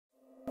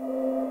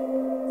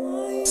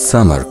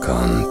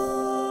Samarkand,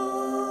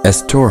 a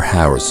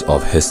storehouse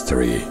of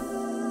history,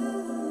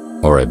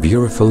 or a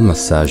beautiful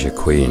massage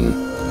queen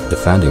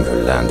defending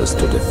her lands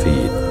to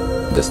defeat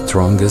the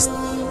strongest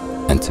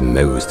and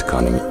most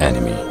cunning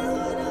enemy.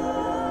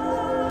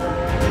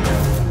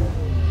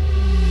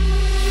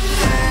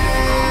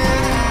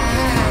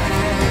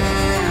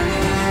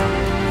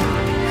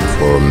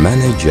 For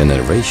many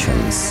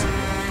generations,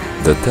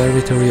 the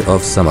territory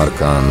of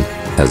Samarkand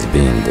has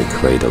been the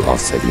cradle of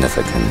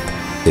significant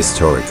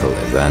historical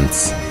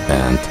events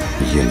and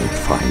unique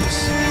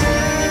finds.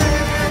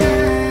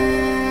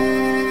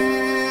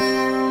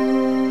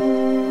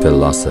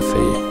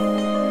 Philosophy,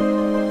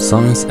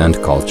 science and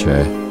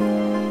culture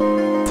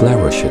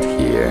flourished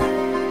here.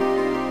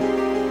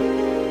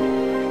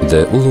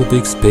 The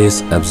Ulubig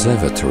Space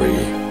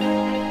Observatory,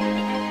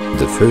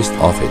 the first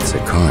of its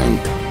kind,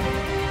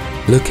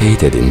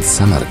 located in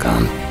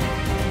Samarkand,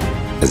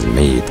 has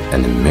made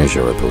an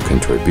immeasurable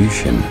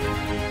contribution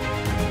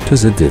to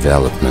the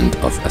development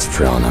of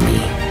astronomy.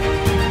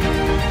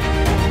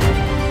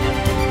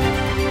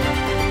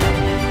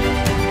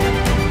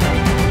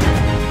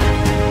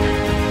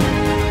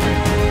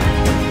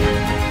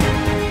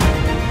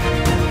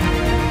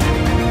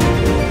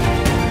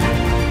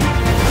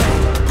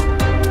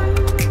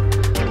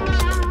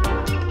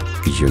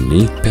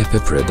 Unique paper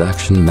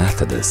production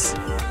methods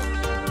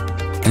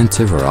and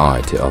a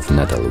variety of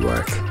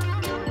needlework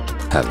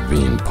have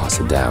been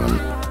passed down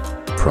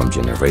from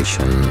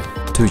generation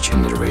to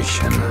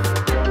generation.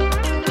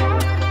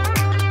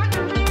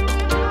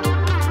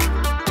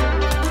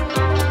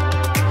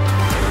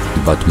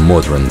 But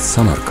modern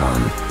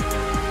Samarkand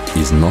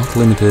is not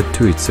limited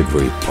to its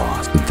great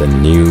past. The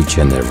new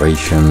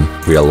generation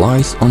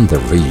relies on the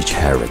rich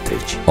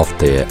heritage of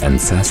their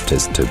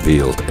ancestors to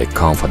build a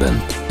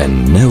confident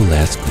and no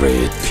less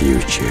great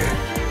future.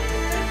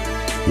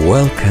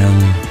 Welcome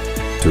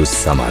to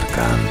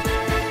Samarkand.